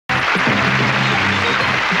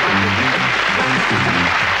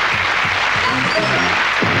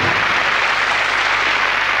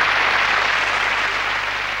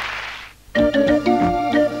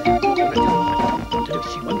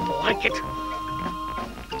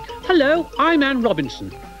Hello, I'm Anne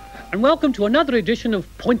Robinson, and welcome to another edition of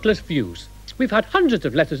Pointless Views. We've had hundreds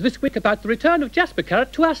of letters this week about the return of Jasper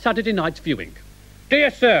Carrott to our Saturday night's viewing. Dear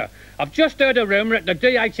Sir, I've just heard a rumour at the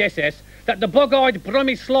DHSS that the bug-eyed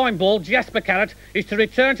brummy slime ball Jasper Carrott is to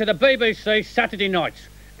return to the BBC Saturday nights.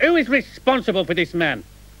 Who is responsible for this man?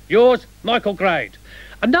 Yours, Michael Grade.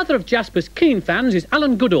 Another of Jasper's keen fans is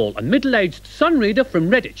Alan Goodall, a middle-aged Sun reader from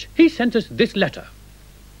Redditch. He sent us this letter.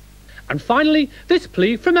 And finally, this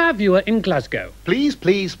plea from our viewer in Glasgow. Please,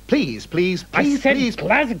 please, please, please, I please, said please.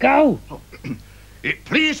 Glasgow!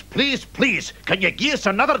 Please, please, please, can you give us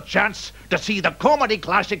another chance to see the comedy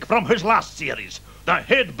classic from his last series, The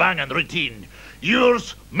Headbanging Routine?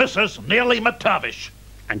 Yours, Mrs. Nellie McTavish.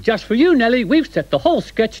 And just for you, Nellie, we've set the whole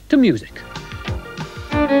sketch to music.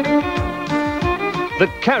 The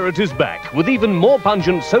Carrot is back with even more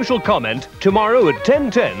pungent social comment tomorrow at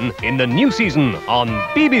 10:10 in the new season on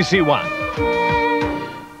BBC One.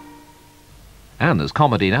 And there's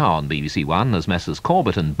comedy now on BBC One as Messrs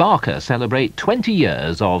Corbett and Barker celebrate 20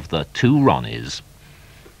 years of the two Ronnies.